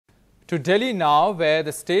To Delhi now, where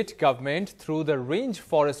the state government, through the Range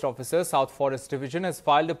Forest Officer, South Forest Division, has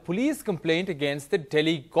filed a police complaint against the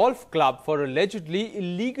Delhi Golf Club for allegedly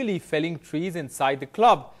illegally felling trees inside the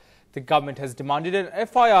club. The government has demanded an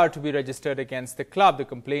FIR to be registered against the club. The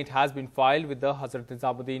complaint has been filed with the Hazrat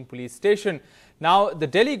Nizamuddin police station. Now, the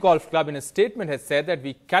Delhi Golf Club in a statement has said that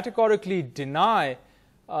we categorically deny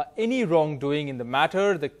any wrongdoing in the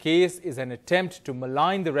matter. The case is an attempt to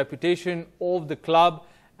malign the reputation of the club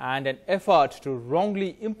and an effort to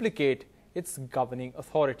wrongly implicate its governing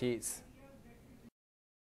authorities.